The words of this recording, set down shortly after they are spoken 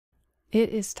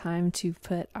It is time to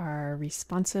put our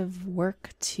responsive work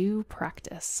to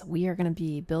practice. We are going to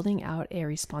be building out a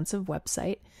responsive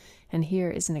website, and here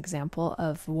is an example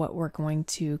of what we're going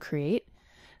to create.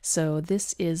 So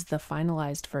this is the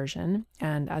finalized version,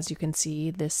 and as you can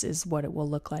see, this is what it will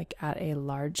look like at a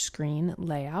large screen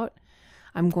layout.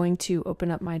 I'm going to open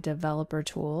up my developer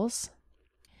tools,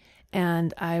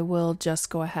 and I will just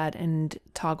go ahead and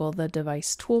toggle the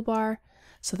device toolbar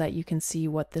so that you can see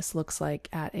what this looks like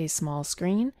at a small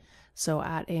screen. So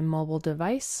at a mobile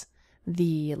device,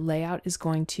 the layout is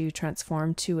going to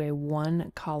transform to a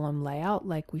one-column layout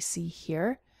like we see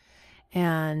here.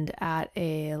 And at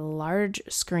a large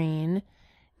screen,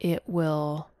 it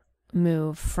will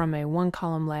move from a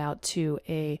one-column layout to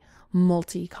a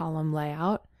multi-column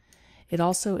layout. It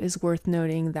also is worth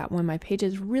noting that when my page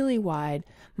is really wide,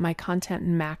 my content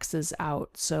maxes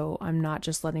out. So I'm not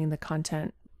just letting the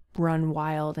content run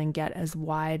wild and get as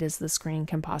wide as the screen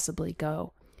can possibly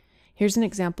go. Here's an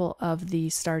example of the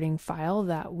starting file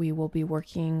that we will be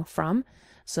working from.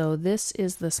 So this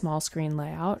is the small screen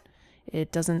layout.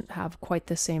 It doesn't have quite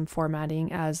the same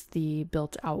formatting as the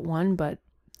built out one, but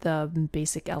the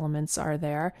basic elements are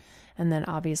there. And then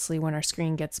obviously when our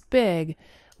screen gets big,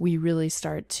 we really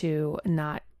start to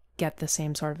not get the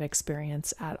same sort of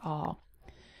experience at all.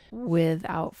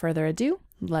 Without further ado,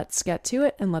 let's get to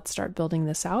it and let's start building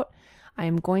this out. I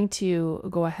am going to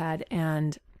go ahead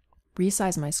and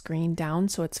resize my screen down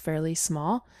so it's fairly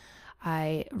small.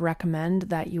 I recommend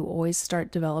that you always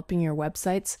start developing your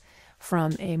websites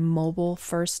from a mobile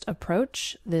first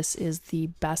approach. This is the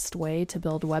best way to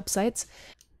build websites.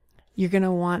 You're going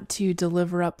to want to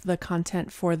deliver up the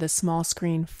content for the small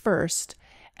screen first,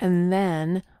 and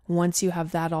then once you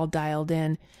have that all dialed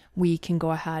in, we can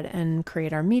go ahead and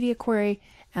create our media query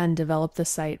and develop the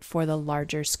site for the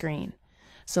larger screen.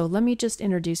 So let me just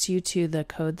introduce you to the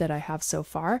code that I have so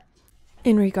far.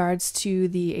 In regards to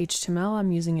the HTML,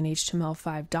 I'm using an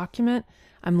HTML5 document.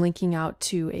 I'm linking out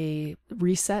to a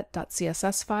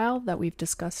reset.css file that we've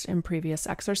discussed in previous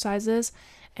exercises,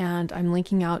 and I'm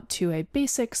linking out to a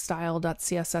basic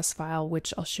style.css file,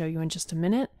 which I'll show you in just a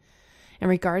minute. In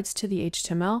regards to the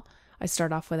HTML, I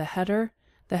start off with a header.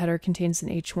 The header contains an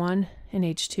H1, an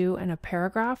H2, and a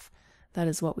paragraph. That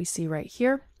is what we see right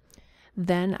here.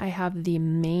 Then I have the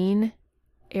main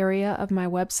area of my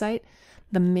website.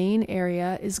 The main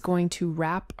area is going to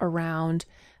wrap around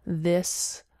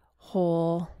this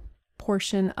whole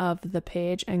portion of the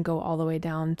page and go all the way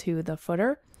down to the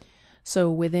footer. So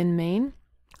within main,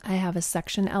 I have a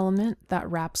section element that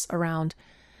wraps around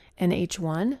an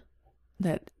H1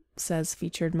 that says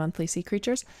featured monthly sea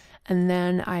creatures. And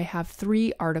then I have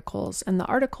 3 articles, and the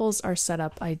articles are set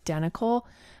up identical.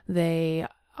 They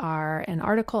are an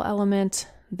article element,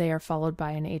 they are followed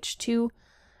by an H2,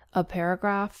 a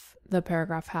paragraph, the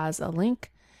paragraph has a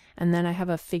link, and then I have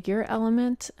a figure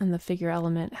element, and the figure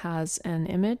element has an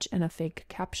image and a fake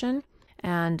caption,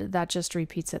 and that just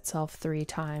repeats itself 3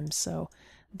 times. So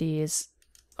these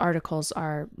articles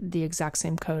are the exact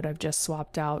same code. I've just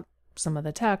swapped out some of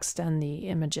the text and the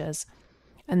images.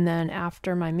 And then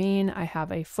after my main, I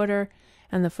have a footer,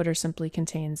 and the footer simply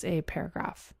contains a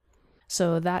paragraph.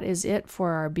 So that is it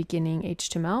for our beginning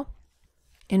HTML.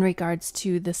 In regards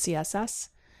to the CSS,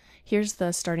 here's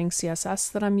the starting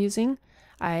CSS that I'm using.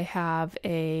 I have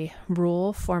a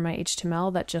rule for my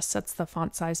HTML that just sets the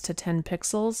font size to 10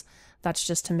 pixels. That's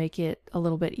just to make it a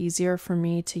little bit easier for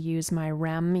me to use my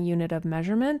rem unit of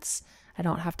measurements. I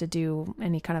don't have to do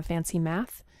any kind of fancy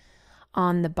math.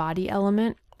 On the body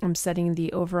element, I'm setting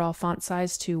the overall font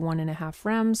size to 1.5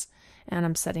 rems, and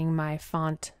I'm setting my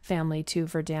font family to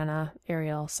Verdana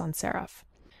Arial Sans Serif.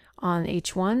 On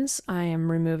H1s, I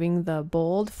am removing the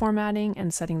bold formatting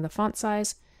and setting the font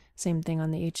size. Same thing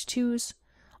on the H2s.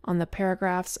 On the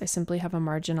paragraphs, I simply have a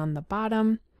margin on the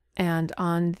bottom. And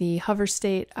on the hover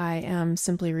state, I am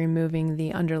simply removing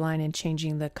the underline and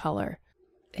changing the color.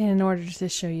 In order to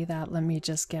show you that, let me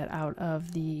just get out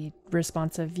of the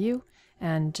responsive view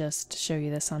and just show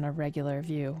you this on a regular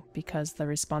view, because the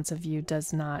responsive view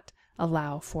does not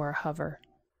allow for hover.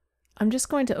 I'm just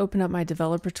going to open up my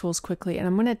developer tools quickly, and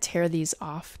I'm going to tear these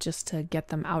off just to get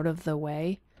them out of the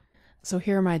way. So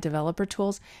here are my developer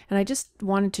tools, and I just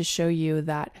wanted to show you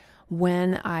that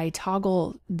when I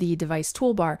toggle the device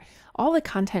toolbar, all the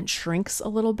content shrinks a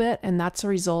little bit, and that's a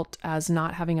result as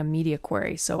not having a media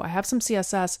query. So I have some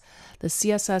CSS. The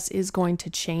CSS is going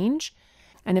to change,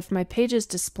 and if my page is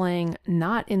displaying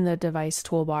not in the device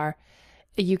toolbar,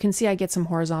 you can see I get some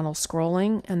horizontal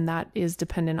scrolling, and that is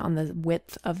dependent on the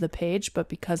width of the page. But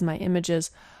because my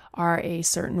images are a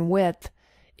certain width,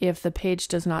 if the page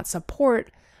does not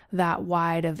support that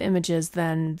wide of images,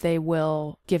 then they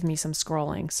will give me some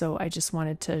scrolling. So I just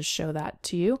wanted to show that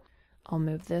to you. I'll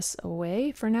move this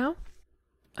away for now.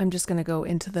 I'm just going to go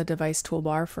into the device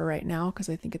toolbar for right now because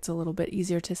I think it's a little bit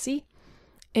easier to see.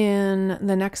 And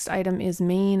the next item is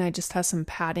main. I just have some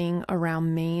padding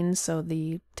around main so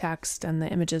the text and the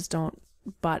images don't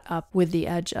butt up with the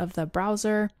edge of the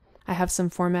browser. I have some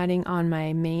formatting on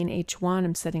my main H1.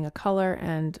 I'm setting a color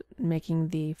and making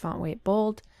the font weight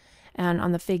bold. And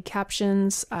on the fig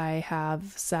captions, I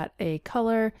have set a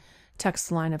color,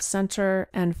 text line of center,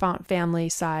 and font family,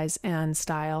 size, and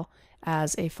style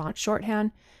as a font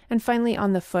shorthand. And finally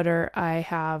on the footer, I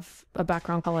have a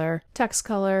background color, text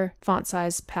color, font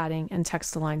size, padding, and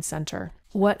text align center.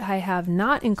 What I have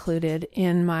not included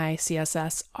in my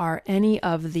CSS are any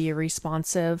of the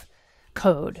responsive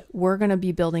code. We're going to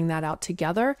be building that out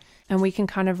together, and we can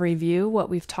kind of review what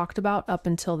we've talked about up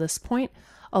until this point,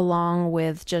 along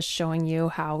with just showing you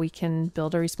how we can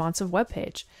build a responsive web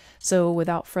page. So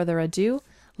without further ado,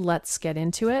 let's get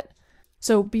into it.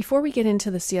 So before we get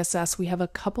into the CSS, we have a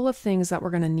couple of things that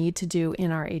we're going to need to do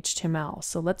in our HTML.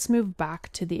 So let's move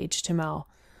back to the HTML.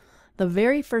 The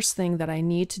very first thing that I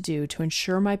need to do to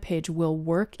ensure my page will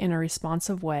work in a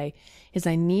responsive way is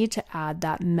I need to add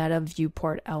that meta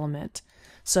viewport element.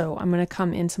 So I'm going to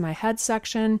come into my head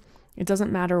section. It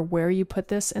doesn't matter where you put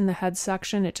this in the head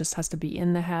section, it just has to be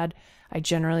in the head. I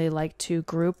generally like to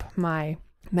group my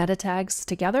meta tags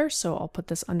together, so I'll put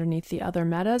this underneath the other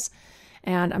metas.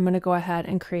 And I'm going to go ahead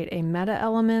and create a meta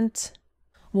element.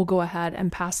 We'll go ahead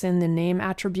and pass in the name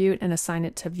attribute and assign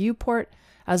it to viewport,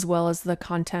 as well as the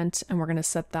content, and we're going to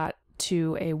set that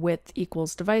to a width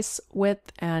equals device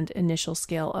width and initial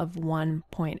scale of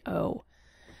 1.0.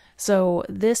 So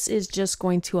this is just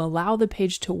going to allow the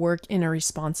page to work in a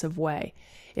responsive way.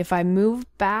 If I move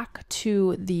back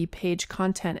to the page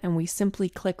content and we simply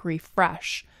click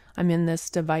refresh, I'm in this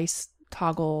device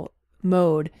toggle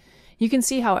mode, you can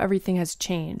see how everything has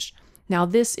changed. Now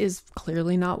this is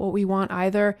clearly not what we want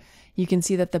either. You can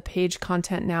see that the page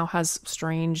content now has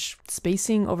strange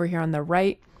spacing over here on the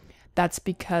right. That's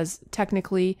because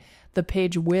technically the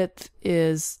page width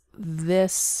is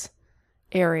this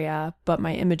area, but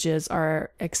my images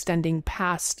are extending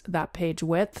past that page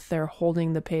width. They're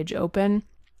holding the page open.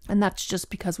 And that's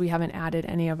just because we haven't added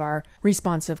any of our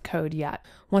responsive code yet.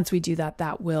 Once we do that,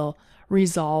 that will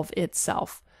resolve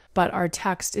itself. But our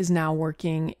text is now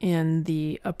working in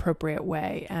the appropriate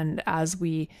way. And as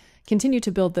we continue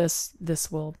to build this, this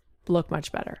will look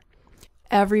much better.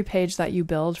 Every page that you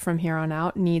build from here on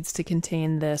out needs to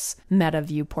contain this meta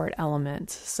viewport element.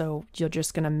 So you're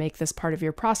just going to make this part of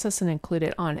your process and include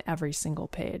it on every single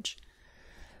page.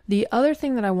 The other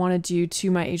thing that I want to do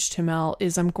to my HTML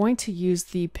is I'm going to use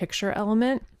the picture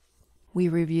element. We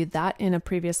reviewed that in a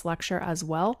previous lecture as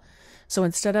well. So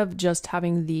instead of just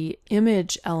having the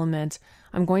image element,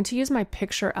 I'm going to use my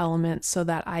picture element so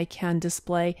that I can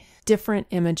display different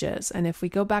images. And if we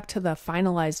go back to the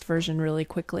finalized version really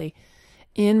quickly,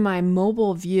 in my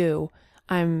mobile view,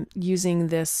 I'm using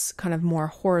this kind of more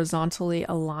horizontally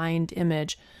aligned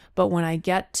image. But when I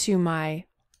get to my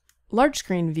large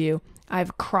screen view,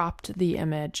 I've cropped the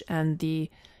image and the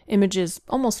image is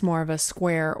almost more of a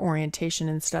square orientation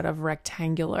instead of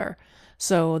rectangular.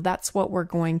 So that's what we're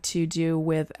going to do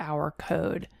with our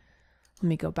code. Let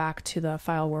me go back to the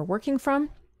file we're working from.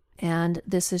 And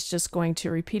this is just going to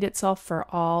repeat itself for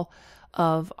all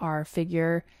of our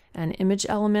figure and image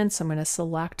elements. I'm going to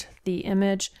select the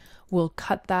image. We'll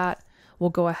cut that. We'll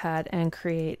go ahead and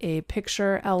create a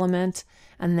picture element.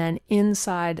 And then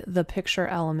inside the picture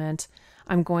element,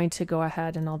 I'm going to go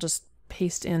ahead and I'll just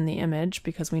paste in the image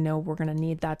because we know we're going to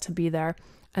need that to be there.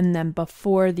 And then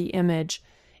before the image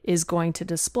is going to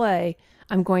display,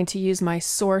 I'm going to use my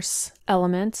source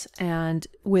element, and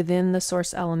within the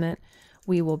source element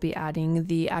we will be adding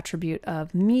the attribute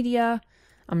of media.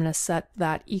 I'm going to set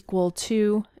that equal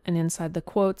to, and inside the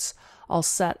quotes I'll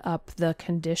set up the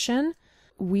condition.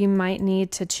 We might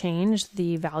need to change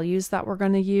the values that we're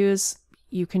going to use.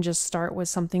 You can just start with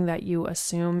something that you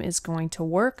assume is going to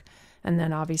work, and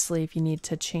then obviously if you need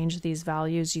to change these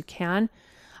values you can.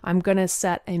 I'm going to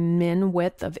set a min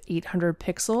width of 800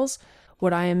 pixels.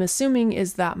 What I am assuming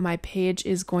is that my page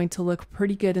is going to look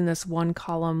pretty good in this one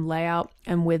column layout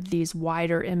and with these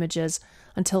wider images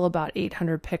until about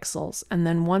 800 pixels. And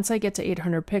then once I get to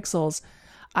 800 pixels,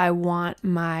 I want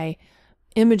my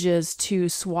images to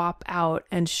swap out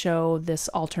and show this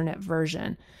alternate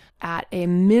version. At a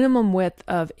minimum width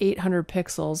of 800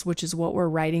 pixels, which is what we're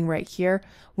writing right here,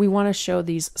 we want to show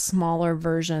these smaller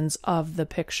versions of the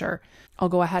picture. I'll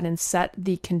go ahead and set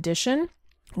the condition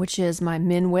which is my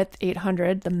min width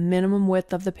 800. The minimum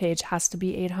width of the page has to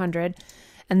be 800.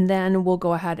 And then we'll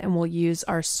go ahead and we'll use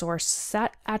our source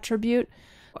set attribute.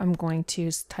 I'm going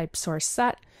to type source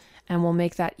set and we'll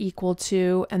make that equal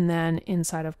to, and then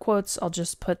inside of quotes, I'll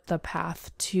just put the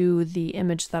path to the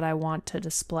image that I want to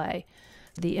display.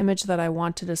 The image that I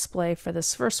want to display for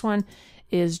this first one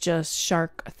is just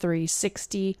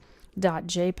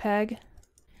shark360.jpg.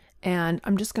 And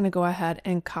I'm just going to go ahead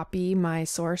and copy my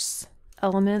source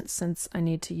element since I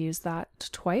need to use that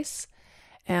twice.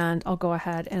 And I'll go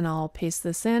ahead and I'll paste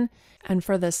this in. And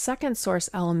for the second source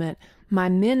element, my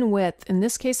min width in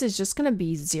this case is just going to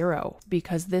be 0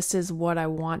 because this is what I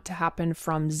want to happen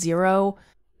from 0.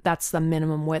 That's the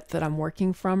minimum width that I'm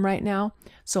working from right now.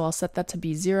 So I'll set that to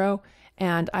be 0.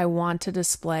 And I want to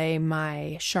display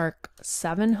my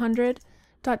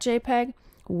shark700.jpg,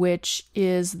 which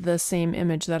is the same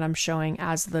image that I'm showing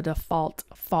as the default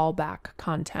fallback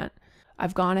content.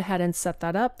 I've gone ahead and set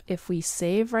that up. If we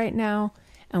save right now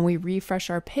and we refresh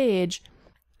our page,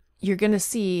 you're going to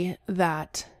see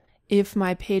that if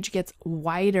my page gets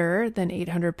wider than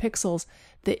 800 pixels,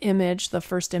 the image, the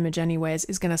first image anyways,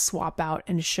 is going to swap out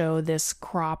and show this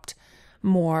cropped,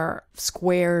 more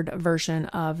squared version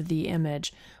of the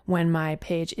image. When my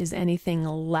page is anything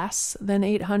less than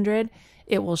 800,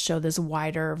 it will show this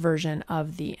wider version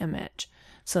of the image.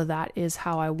 So that is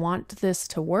how I want this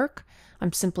to work.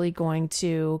 I'm simply going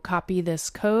to copy this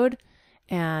code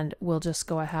and we'll just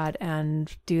go ahead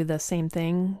and do the same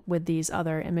thing with these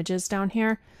other images down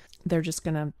here. They're just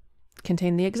going to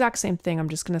contain the exact same thing. I'm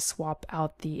just going to swap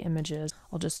out the images.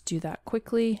 I'll just do that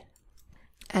quickly.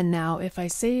 And now if I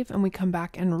save and we come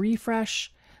back and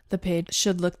refresh, the page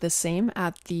should look the same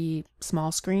at the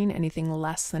small screen, anything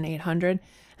less than 800.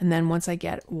 And then once I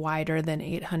get wider than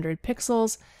 800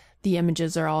 pixels, the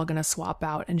images are all going to swap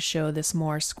out and show this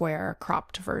more square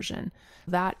cropped version.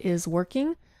 That is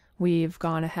working. We've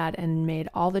gone ahead and made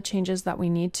all the changes that we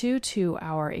need to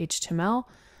our HTML.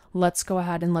 Let's go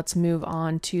ahead and let's move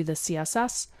on to the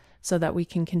CSS so that we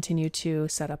can continue to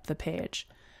set up the page.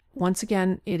 Once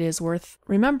again, it is worth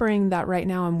remembering that right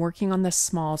now I'm working on the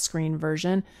small screen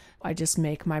version. I just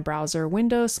make my browser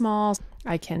window small.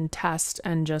 I can test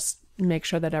and just make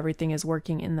sure that everything is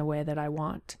working in the way that I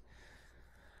want.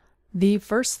 The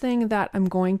first thing that I'm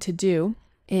going to do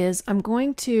is I'm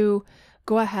going to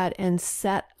go ahead and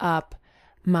set up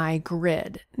my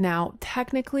grid. Now,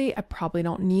 technically, I probably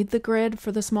don't need the grid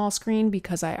for the small screen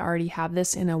because I already have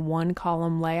this in a one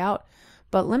column layout.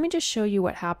 But let me just show you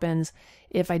what happens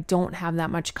if I don't have that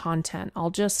much content.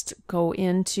 I'll just go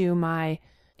into my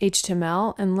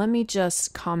HTML and let me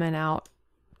just comment out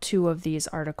 2 of these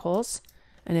articles.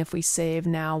 And if we save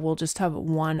now, we'll just have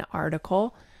one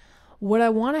article. What I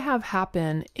want to have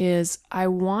happen is I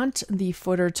want the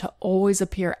footer to always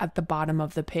appear at the bottom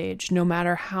of the page, no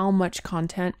matter how much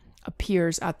content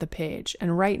appears at the page.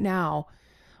 And right now,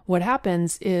 what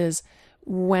happens is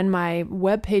when my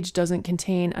web page doesn't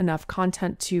contain enough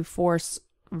content to force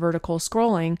vertical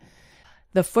scrolling,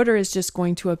 the footer is just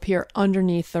going to appear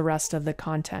underneath the rest of the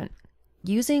content.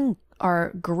 Using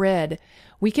our grid,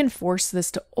 we can force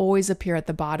this to always appear at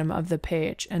the bottom of the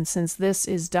page. And since this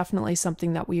is definitely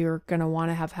something that we are going to want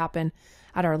to have happen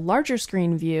at our larger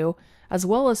screen view, as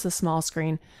well as the small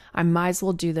screen, I might as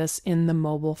well do this in the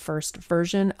mobile first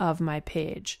version of my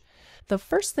page. The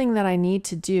first thing that I need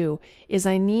to do is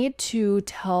I need to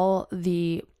tell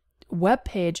the web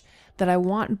page that I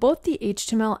want both the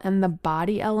HTML and the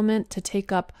body element to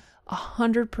take up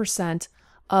 100%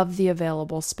 of the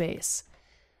available space.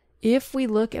 If we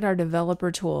look at our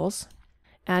developer tools,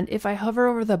 and if I hover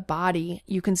over the body,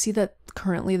 you can see that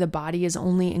currently the body is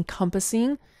only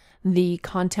encompassing the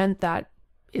content that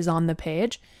is on the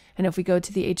page. And if we go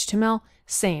to the HTML,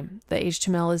 same. The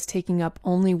HTML is taking up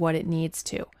only what it needs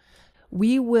to.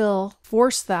 We will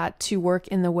force that to work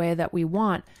in the way that we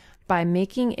want by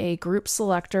making a group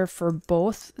selector for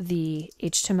both the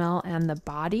HTML and the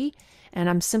body. And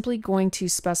I'm simply going to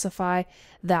specify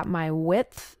that my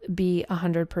width be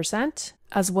 100%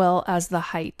 as well as the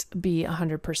height be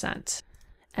 100%.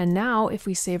 And now if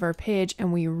we save our page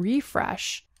and we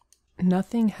refresh,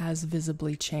 nothing has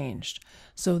visibly changed.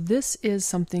 So this is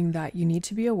something that you need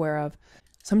to be aware of.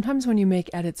 Sometimes when you make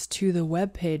edits to the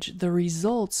web page, the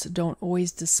results don't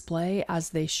always display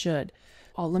as they should.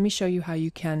 Let me show you how you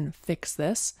can fix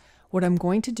this. What I'm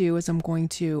going to do is I'm going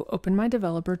to open my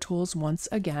developer tools once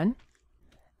again.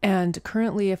 And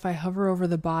currently, if I hover over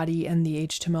the body and the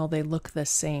HTML, they look the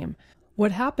same.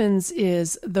 What happens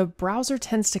is the browser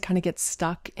tends to kind of get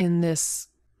stuck in this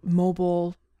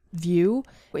mobile view.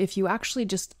 If you actually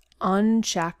just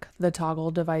uncheck the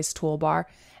toggle device toolbar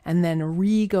and then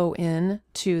re-go in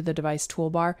to the device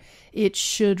toolbar, it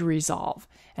should resolve.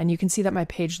 And you can see that my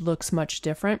page looks much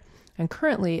different. And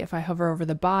currently, if I hover over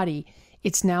the body,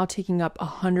 it's now taking up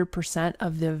 100%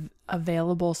 of the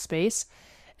available space,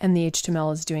 and the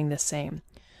HTML is doing the same.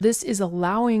 This is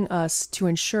allowing us to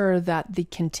ensure that the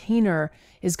container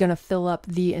is going to fill up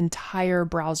the entire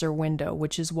browser window,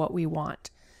 which is what we want.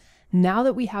 Now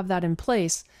that we have that in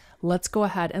place, let's go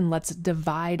ahead and let's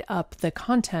divide up the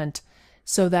content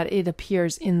so that it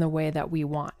appears in the way that we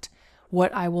want.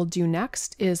 What I will do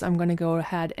next is I'm going to go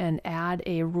ahead and add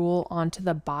a rule onto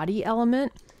the body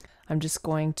element. I'm just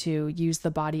going to use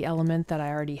the body element that I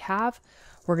already have.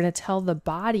 We're going to tell the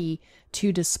body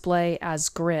to display as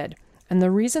grid. And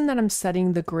the reason that I'm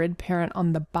setting the grid parent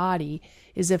on the body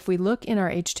is if we look in our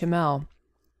HTML,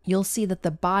 you'll see that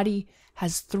the body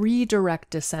has 3 direct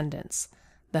descendants: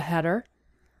 the header,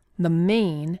 the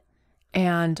main,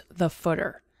 and the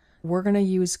footer. We're going to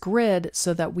use grid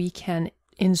so that we can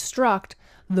instruct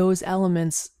those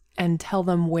elements and tell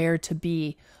them where to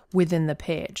be within the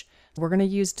page. We're going to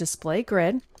use display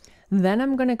grid. Then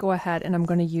I'm going to go ahead and I'm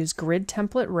going to use grid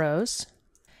template rows.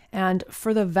 And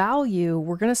for the value,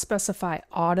 we're going to specify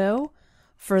auto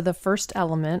for the first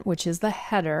element, which is the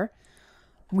header.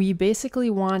 We basically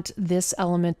want this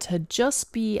element to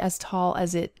just be as tall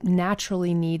as it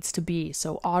naturally needs to be.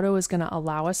 So auto is going to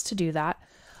allow us to do that.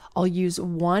 I'll use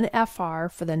 1 FR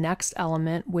for the next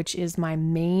element, which is my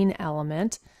main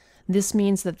element. This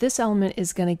means that this element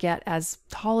is going to get as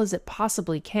tall as it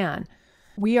possibly can.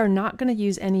 We are not going to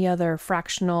use any other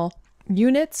fractional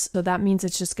units, so that means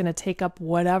it's just going to take up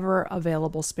whatever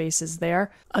available space is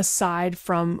there, aside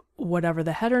from whatever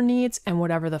the header needs and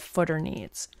whatever the footer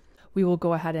needs. We will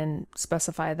go ahead and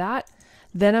specify that.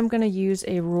 Then I'm going to use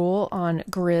a rule on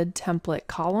grid template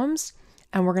columns,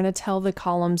 and we're going to tell the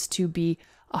columns to be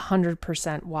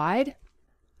 100% wide.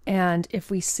 And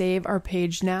if we save our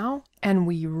page now and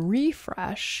we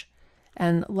refresh,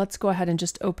 and let's go ahead and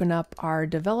just open up our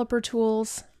developer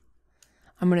tools.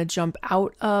 I'm going to jump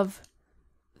out of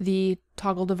the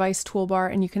toggle device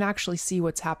toolbar, and you can actually see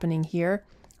what's happening here.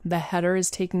 The header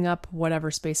is taking up whatever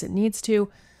space it needs to.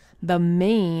 The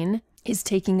main is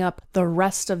taking up the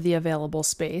rest of the available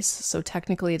space. So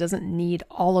technically it doesn't need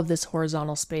all of this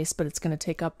horizontal space, but it's going to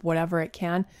take up whatever it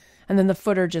can. And then the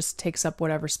footer just takes up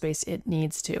whatever space it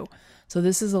needs to. So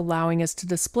this is allowing us to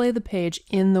display the page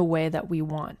in the way that we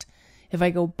want. If I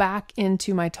go back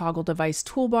into my toggle device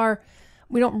toolbar,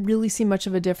 we don't really see much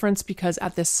of a difference because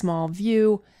at this small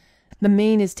view, the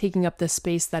main is taking up the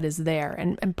space that is there.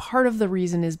 And part of the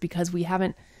reason is because we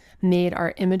haven't made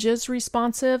our images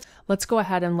responsive. Let's go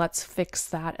ahead and let's fix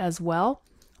that as well.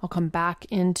 I'll come back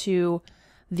into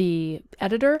the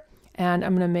editor and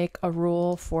I'm going to make a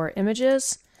rule for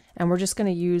images. And we're just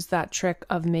going to use that trick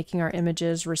of making our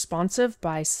images responsive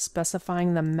by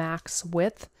specifying the max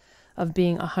width of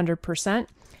being 100%,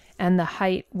 and the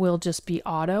height will just be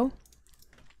auto.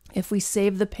 If we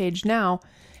save the page now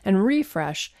and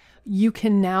refresh, you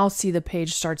can now see the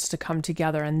page starts to come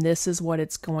together, and this is what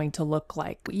it's going to look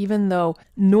like. Even though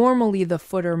normally the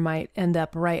footer might end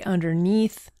up right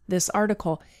underneath this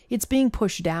article, it's being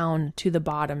pushed down to the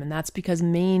bottom, and that's because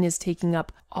main is taking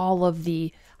up all of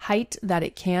the height that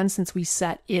it can since we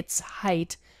set its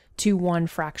height to 1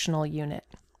 fractional unit.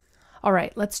 All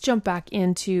right, let's jump back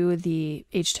into the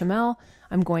HTML.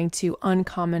 I'm going to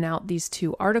uncomment out these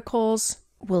 2 articles.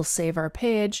 We'll save our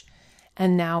page.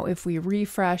 And now if we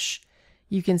refresh,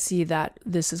 you can see that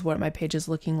this is what my page is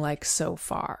looking like so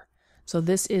far. So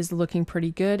this is looking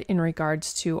pretty good in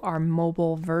regards to our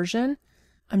mobile version.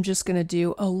 I'm just going to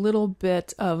do a little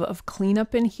bit of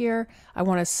cleanup in here. I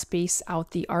want to space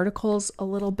out the articles a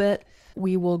little bit.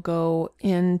 We will go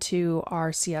into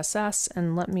our CSS,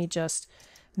 and let me just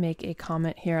make a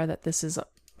comment here that this is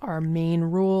our main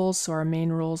rules. So our main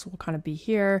rules will kind of be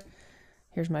here.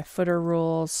 Here's my footer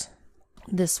rules.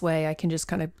 This way I can just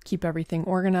kind of keep everything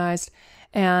organized.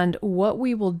 And what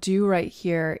we will do right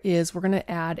here is we're going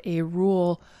to add a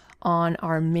rule on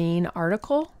our main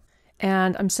article.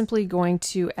 And I'm simply going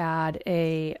to add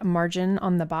a margin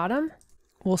on the bottom.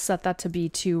 We'll set that to be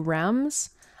 2 rems.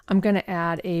 I'm going to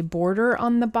add a border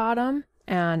on the bottom,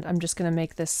 and I'm just going to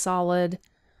make this solid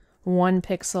 1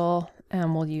 pixel,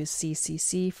 and we'll use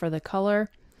CCC for the color.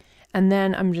 And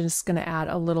then I'm just going to add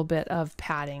a little bit of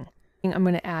padding. I'm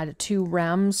going to add 2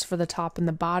 rems for the top and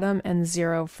the bottom and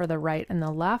 0 for the right and the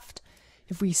left.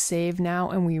 If we save now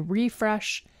and we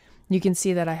refresh, you can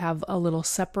see that I have a little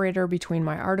separator between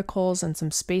my articles and some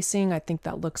spacing. I think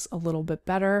that looks a little bit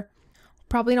better.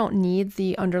 Probably don't need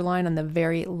the underline on the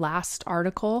very last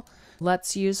article.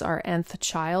 Let's use our nth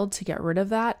child to get rid of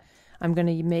that. I'm going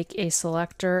to make a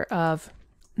selector of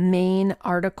main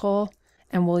article,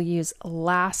 and we'll use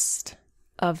last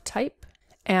of type,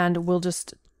 and we'll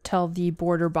just tell the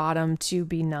border bottom to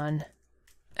be none.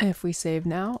 If we save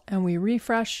now and we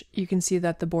refresh, you can see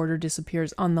that the border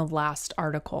disappears on the last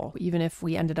article. Even if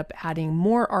we ended up adding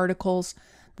more articles,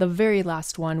 the very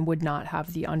last one would not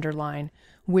have the underline,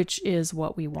 which is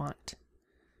what we want.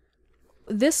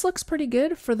 This looks pretty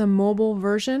good for the mobile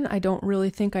version. I don't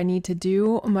really think I need to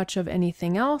do much of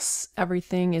anything else.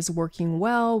 Everything is working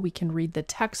well. We can read the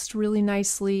text really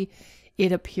nicely.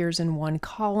 It appears in one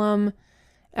column.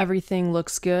 Everything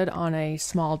looks good on a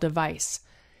small device.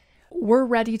 We're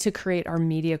ready to create our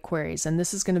media queries, and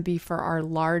this is going to be for our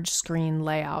large screen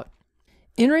layout.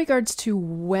 In regards to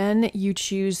when you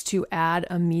choose to add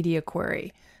a media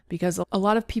query, because a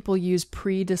lot of people use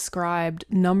pre-described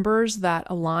numbers that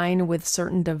align with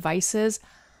certain devices,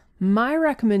 my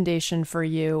recommendation for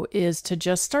you is to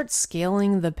just start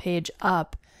scaling the page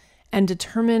up and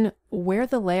determine where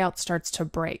the layout starts to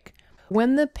break.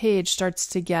 When the page starts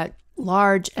to get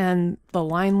large and the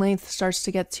line length starts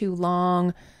to get too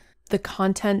long, the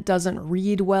content doesn't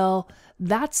read well,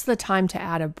 that's the time to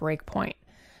add a breakpoint.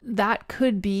 That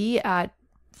could be at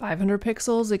 500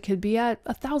 pixels, it could be at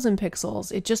 1,000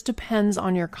 pixels. It just depends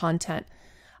on your content.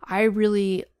 I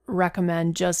really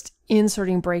recommend just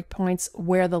inserting breakpoints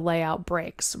where the layout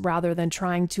breaks rather than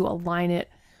trying to align it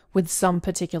with some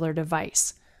particular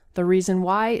device. The reason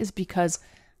why is because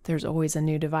there's always a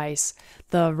new device.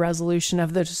 The resolution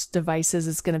of those devices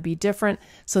is going to be different,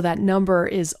 so that number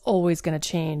is always going to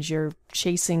change. You're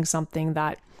chasing something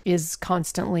that is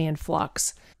constantly in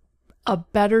flux. A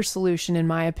better solution, in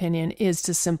my opinion, is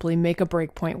to simply make a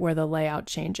breakpoint where the layout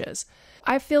changes.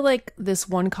 I feel like this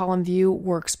one column view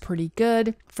works pretty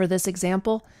good for this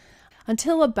example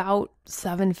until about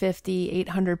 750,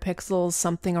 800 pixels,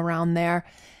 something around there.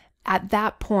 At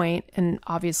that point, and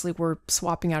obviously we're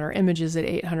swapping out our images at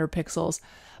 800 pixels,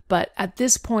 but at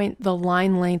this point, the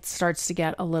line length starts to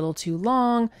get a little too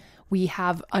long. We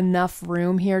have enough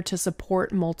room here to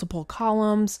support multiple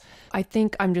columns. I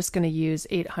think I'm just going to use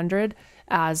 800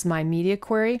 as my media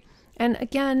query. And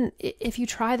again, if you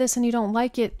try this and you don't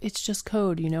like it, it's just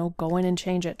code, go in and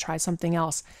change it, try something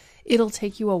else. It'll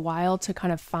take you a while to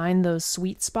kind of find those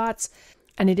sweet spots.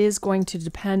 And it is going to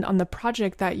depend on the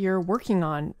project that you're working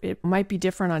on. It might be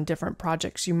different on different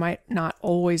projects. You might not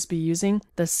always be using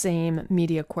the same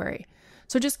media query.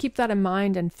 So just keep that in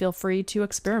mind and feel free to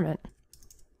experiment.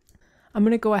 I'm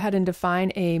going to go ahead and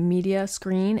define a media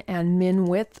screen and min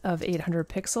width of 800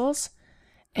 pixels.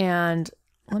 And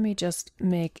let me just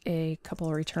make a couple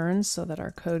of returns so that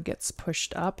our code gets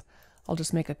pushed up. I'll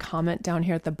just make a comment down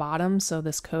here at the bottom so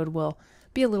this code will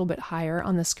be a little bit higher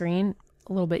on the screen,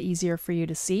 a little bit easier for you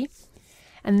to see.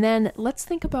 And then let's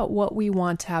think about what we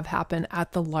want to have happen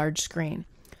at the large screen.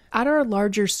 At our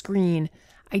larger screen,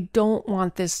 I don't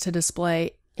want this to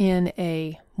display in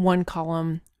a one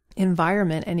column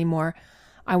environment anymore.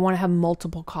 I want to have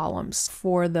multiple columns.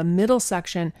 For the middle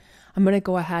section, I'm going to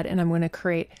go ahead and I'm going to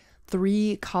create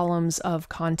 3 columns of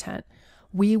content.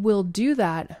 We will do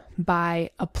that by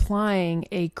applying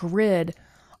a grid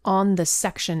on the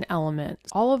section element.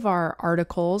 All of our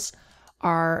articles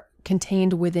are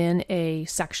contained within a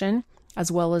section, as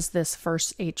well as this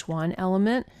first H1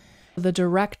 element. The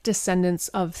direct descendants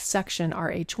of section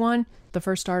are H1, the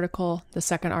first article, the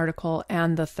second article,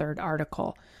 and the third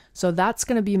article. So that's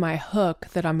going to be my hook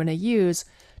that I'm going to use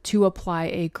to apply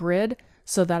a grid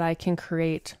so that I can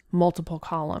create multiple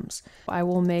columns. I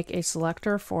will make a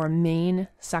selector for main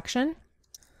section.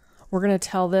 We're going to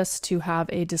tell this to have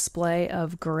a display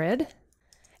of grid,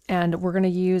 and we're going to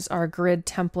use our grid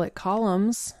template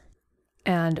columns,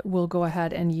 and we'll go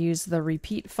ahead and use the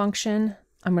repeat function.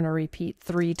 I'm going to repeat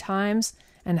 3 times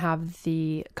and have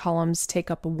the columns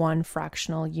take up 1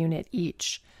 fractional unit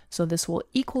each. So this will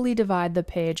equally divide the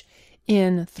page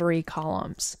in 3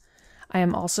 columns. I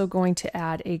am also going to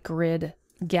add a grid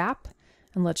gap,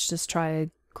 and let's just try a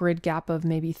grid gap of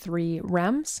maybe 3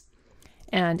 rems.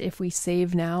 And if we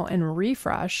save now and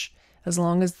refresh, as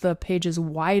long as the page is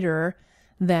wider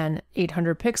than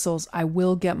 800 pixels, I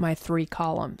will get my 3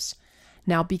 columns.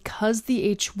 Now, because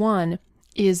the H1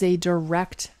 is a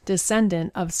direct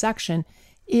descendant of section,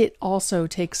 it also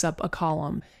takes up a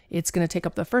column. It's going to take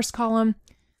up the first column,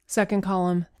 second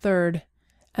column, third,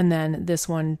 and then this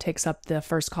one takes up the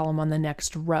first column on the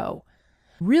next row.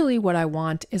 Really what I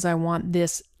want is I want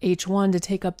this H1 to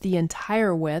take up the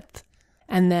entire width,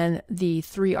 and then the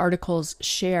 3 articles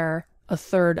share a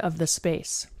third of the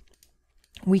space.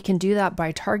 We can do that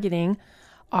by targeting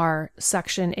our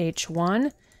section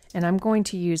H1, and I'm going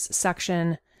to use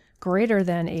section greater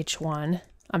than H1.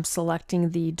 I'm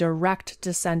selecting the direct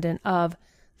descendant of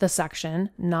the section,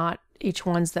 not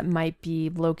H1s that might be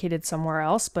located somewhere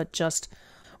else, but just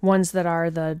ones that are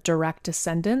the direct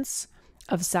descendants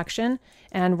of section.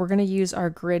 And we're going to use our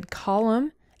grid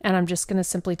column, and I'm just going to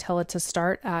simply tell it to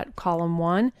start at column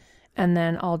 1, and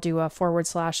then I'll do a /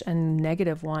 and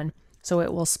 -1, so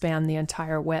it will span the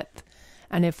entire width.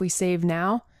 And if we save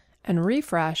now and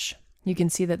refresh, you can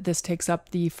see that this takes up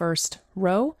the first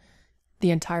row,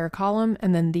 the entire column,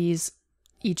 and then these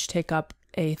each take up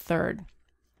a third.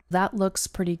 That looks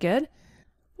pretty good.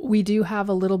 We do have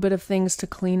a little bit of things to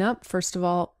clean up. First of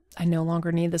all, I no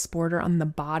longer need this border on the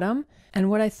bottom. And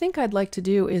what I think I'd like to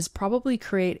do is probably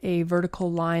create a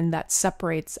vertical line that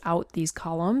separates out these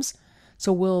columns.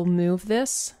 So we'll move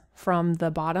this from the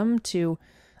bottom to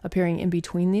appearing in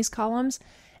between these columns.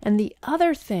 And the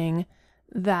other thing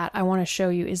that I want to show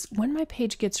you is when my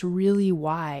page gets really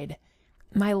wide,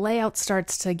 my layout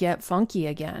starts to get funky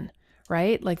again,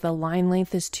 right? Like the line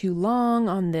length is too long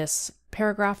on this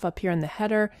paragraph up here in the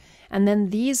header, and then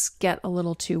these get a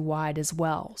little too wide as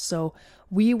well. So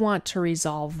we want to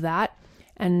resolve that.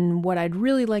 And what I'd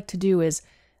really like to do is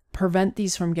prevent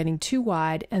these from getting too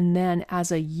wide, and then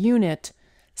as a unit,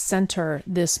 center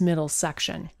this middle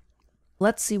section.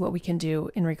 Let's see what we can do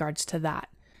in regards to that.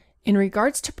 In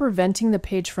regards to preventing the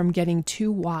page from getting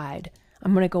too wide,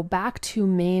 I'm going to go back to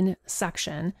main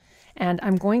section, and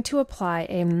I'm going to apply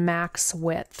a max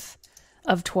width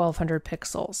of 1200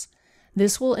 pixels.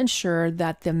 This will ensure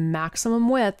that the maximum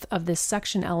width of this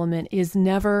section element is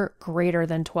never greater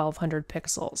than 1200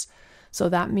 pixels. So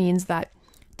that means that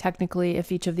technically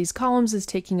if each of these columns is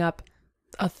taking up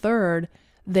a third,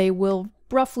 they will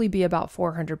roughly be about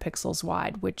 400 pixels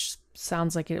wide, which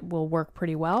sounds like it will work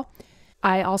pretty well.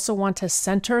 I also want to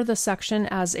center the section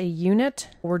as a unit.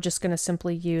 We're just going to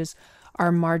simply use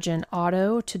our margin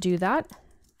auto to do that.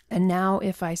 And now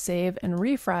if I save and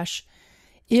refresh,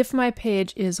 if my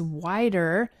page is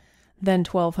wider than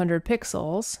 1200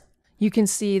 pixels, you can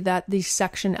see that the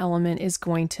section element is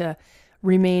going to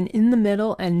remain in the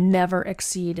middle and never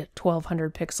exceed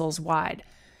 1200 pixels wide.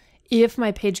 If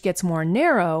my page gets more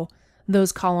narrow,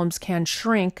 those columns can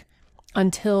shrink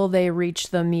until they reach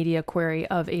the media query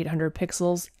of 800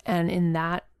 pixels, and in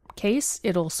that case,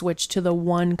 it'll switch to the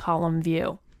one column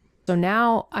view. So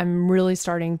now I'm really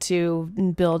starting to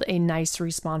build a nice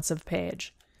responsive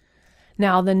page.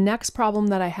 Now, the next problem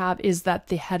that I have is that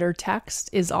the header text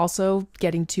is also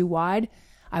getting too wide.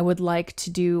 I would like to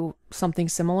do something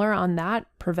similar on that,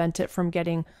 prevent it from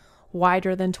getting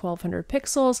wider than 1200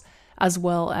 pixels, as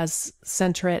well as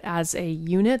center it as a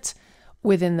unit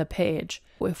within the page.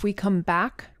 If we come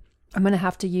back, I'm going to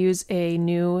have to use a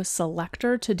new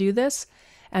selector to do this.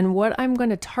 And what I'm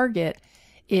going to target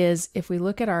is, if we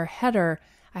look at our header,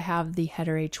 I have the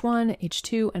header H1,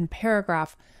 H2, and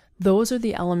paragraph. Those are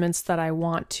the elements that I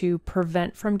want to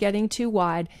prevent from getting too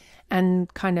wide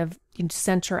and kind of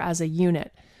center as a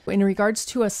unit. In regards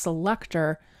to a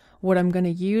selector, what I'm going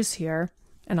to use here,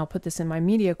 and I'll put this in my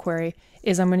media query,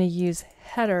 is I'm going to use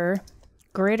header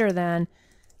greater than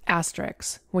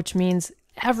asterisk, which means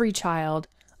every child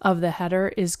of the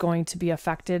header is going to be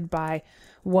affected by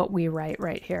what we write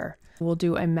right here. We'll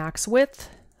do a max width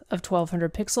of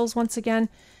 1200 pixels once again,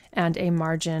 and a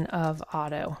margin of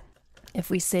auto. If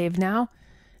we save now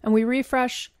and we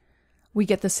refresh, we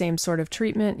get the same sort of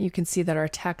treatment. You can see that our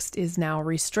text is now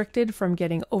restricted from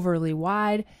getting overly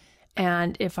wide,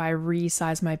 and if I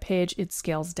resize my page, it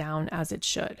scales down as it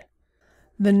should.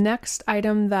 The next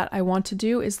item that I want to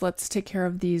do is let's take care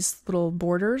of these little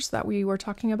borders that we were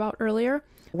talking about earlier.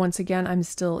 Once again, I'm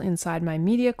still inside my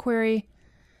media query,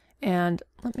 and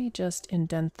let me just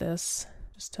indent this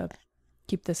just to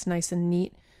keep this nice and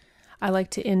neat. I like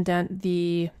to indent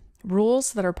the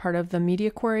rules that are part of the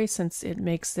media query since it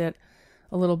makes it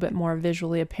a little bit more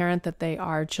visually apparent that they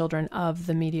are children of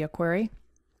the media query.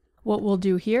 What we'll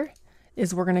do here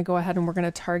is we're going to go ahead and we're going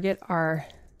to target our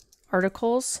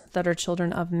articles that are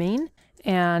children of main,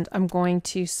 and I'm going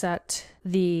to set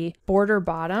the border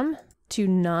bottom to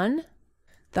none.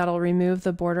 That'll remove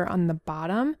the border on the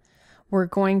bottom. We're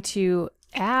going to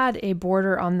add a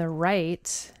border on the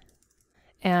right,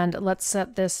 and let's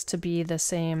set this to be the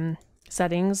same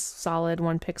settings, solid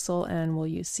 1 pixel, and we'll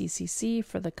use CCC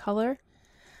for the color.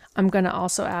 I'm going to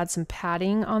also add some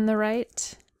padding on the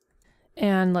right,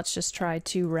 and let's just try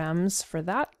 2 rems for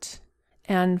that.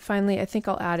 And finally, I think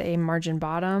I'll add a margin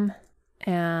bottom,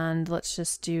 and let's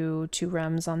just do 2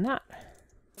 rems on that.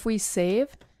 If we save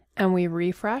and we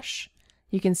refresh,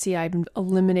 You can see I've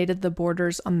eliminated the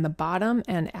borders on the bottom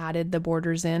and added the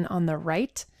borders in on the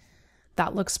right.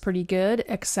 That looks pretty good,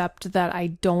 except that I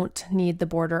don't need the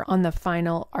border on the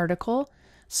final article.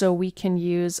 So we can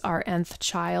use our nth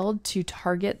child to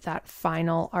target that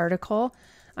final article.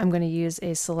 I'm going to use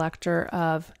a selector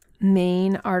of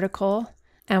main article,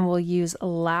 and we'll use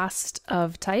last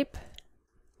of type.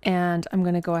 And I'm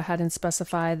going to go ahead and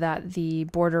specify that the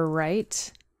border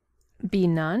right be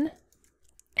none.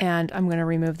 And I'm going to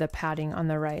remove the padding on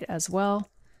the right as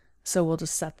well. So we'll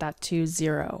just set that to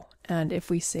 0. And if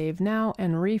we save now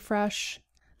and refresh,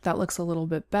 that looks a little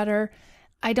bit better.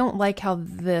 I don't like how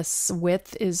this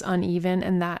width is uneven,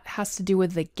 and that has to do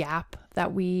with the gap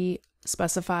that we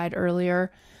specified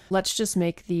earlier. Let's just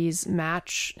make these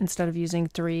match. Instead of using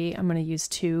 3, I'm going to use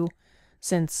 2.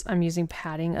 Since I'm using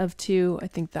padding of 2, I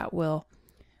think that will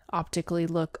optically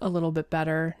look a little bit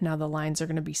better. Now the lines are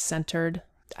going to be centered.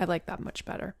 I like that much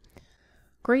better.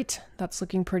 Great, that's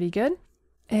looking pretty good.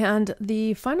 And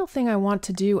the final thing I want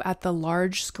to do at the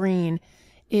large screen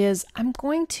is I'm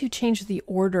going to change the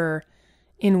order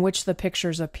in which the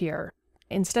pictures appear.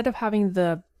 Instead of having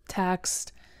the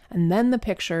text and then the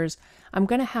pictures, I'm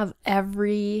going to have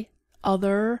every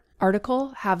other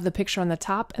article have the picture on the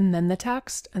top and then the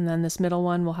text, and then this middle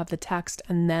one will have the text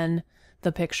and then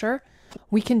the picture.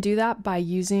 We can do that by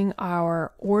using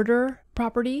our order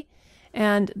property.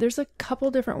 And there's a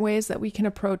couple different ways that we can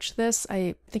approach this.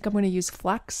 I think I'm going to use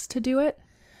Flex to do it,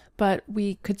 but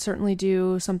we could certainly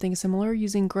do something similar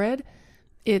using Grid.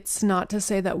 It's not to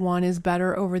say that one is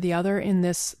better over the other in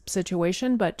this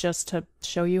situation, but just to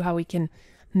show you how we can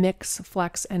mix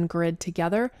Flex and Grid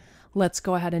together. Let's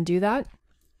go ahead and do that.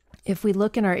 If we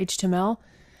look in our HTML,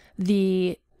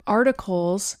 the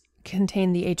articles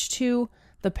contain the H2,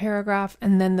 the paragraph,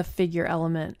 and then the figure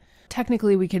element.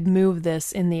 Technically, we could move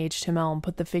this in the HTML and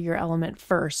put the figure element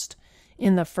first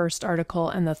in the first article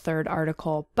and the third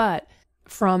article. But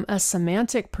from a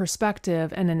semantic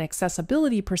perspective and an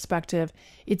accessibility perspective,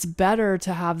 it's better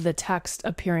to have the text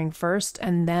appearing first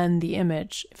and then the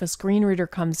image. If a screen reader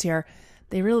comes here,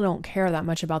 they really don't care that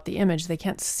much about the image. They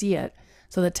can't see it.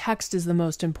 So the text is the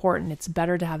most important. It's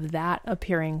better to have that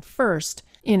appearing first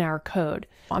in our code.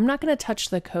 I'm not going to touch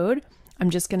the code. I'm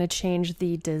just going to change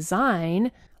the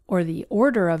design or the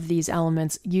order of these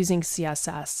elements using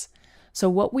CSS. So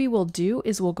what we will do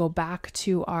is we'll go back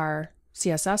to our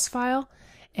CSS file,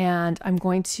 and I'm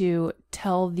going to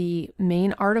tell the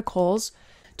main articles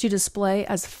to display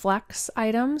as flex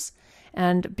items.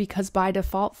 And because by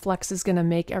default, flex is going to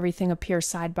make everything appear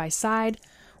side by side,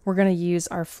 we're going to use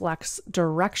our flex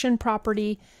direction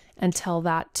property and tell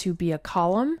that to be a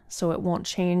column, so it won't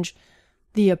change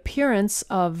the appearance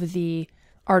of the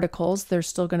articles. They're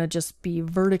still going to just be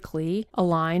vertically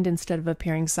aligned instead of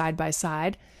appearing side by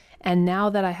side. And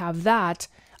now that I have that,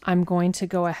 I'm going to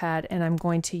go ahead and I'm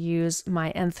going to use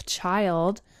my nth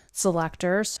child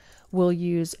selectors. We'll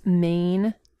use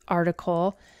main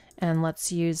article, and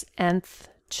let's use nth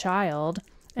child.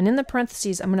 And in the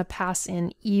parentheses, I'm going to pass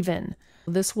in even.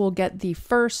 This will get the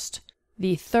first,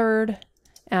 the third,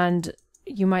 and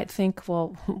you might think, well,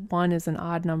 1 is an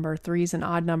odd number, 3 is an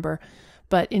odd number.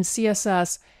 But in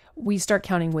CSS, we start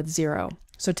counting with 0.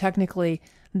 So technically,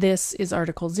 this is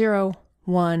article 0,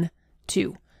 1,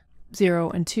 2. 0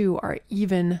 and 2 are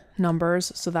even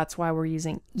numbers, so that's why we're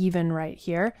using even right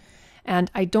here. And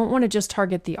I don't want to just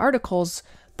target the articles,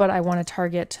 but I want to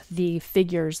target the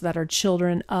figures that are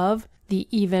children of the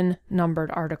even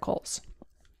numbered articles.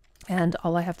 And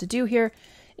all I have to do here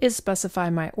is specify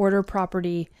my order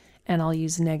property, and I'll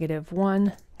use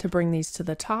 -1 to bring these to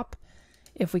the top.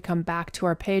 If we come back to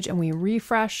our page and we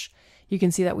refresh, you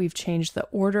can see that we've changed the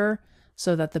order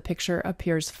so that the picture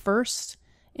appears first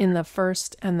in the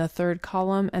first and the third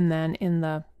column, and then in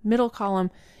the middle column,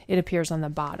 it appears on the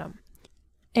bottom.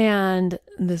 And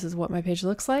this is what my page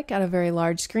looks like at a very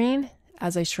large screen.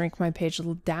 As I shrink my page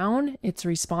down, it's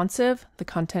responsive. The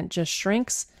content just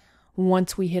shrinks.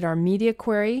 Once we hit our media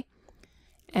query,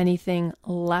 anything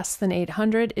less than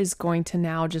 800 is going to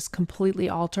now just completely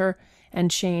alter and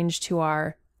change to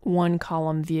our one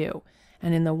column view.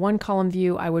 And in the one column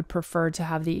view, I would prefer to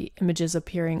have the images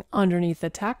appearing underneath the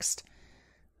text.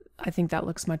 I think that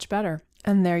looks much better.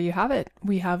 And there you have it.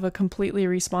 We have a completely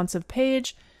responsive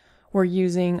page. We're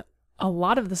using a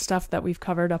lot of the stuff that we've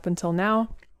covered up until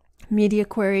now: media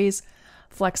queries,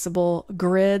 flexible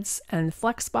grids, and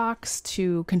Flexbox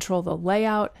to control the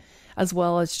layout, as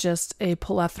well as just a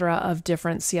plethora of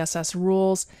different CSS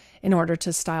rules in order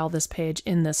to style this page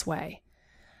in this way.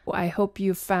 I hope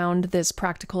you found this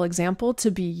practical example to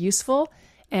be useful,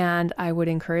 and I would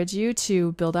encourage you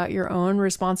to build out your own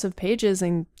responsive pages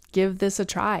and give this a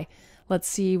try. Let's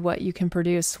see what you can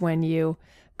produce when you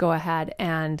go ahead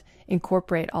and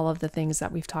incorporate all of the things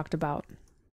that we've talked about.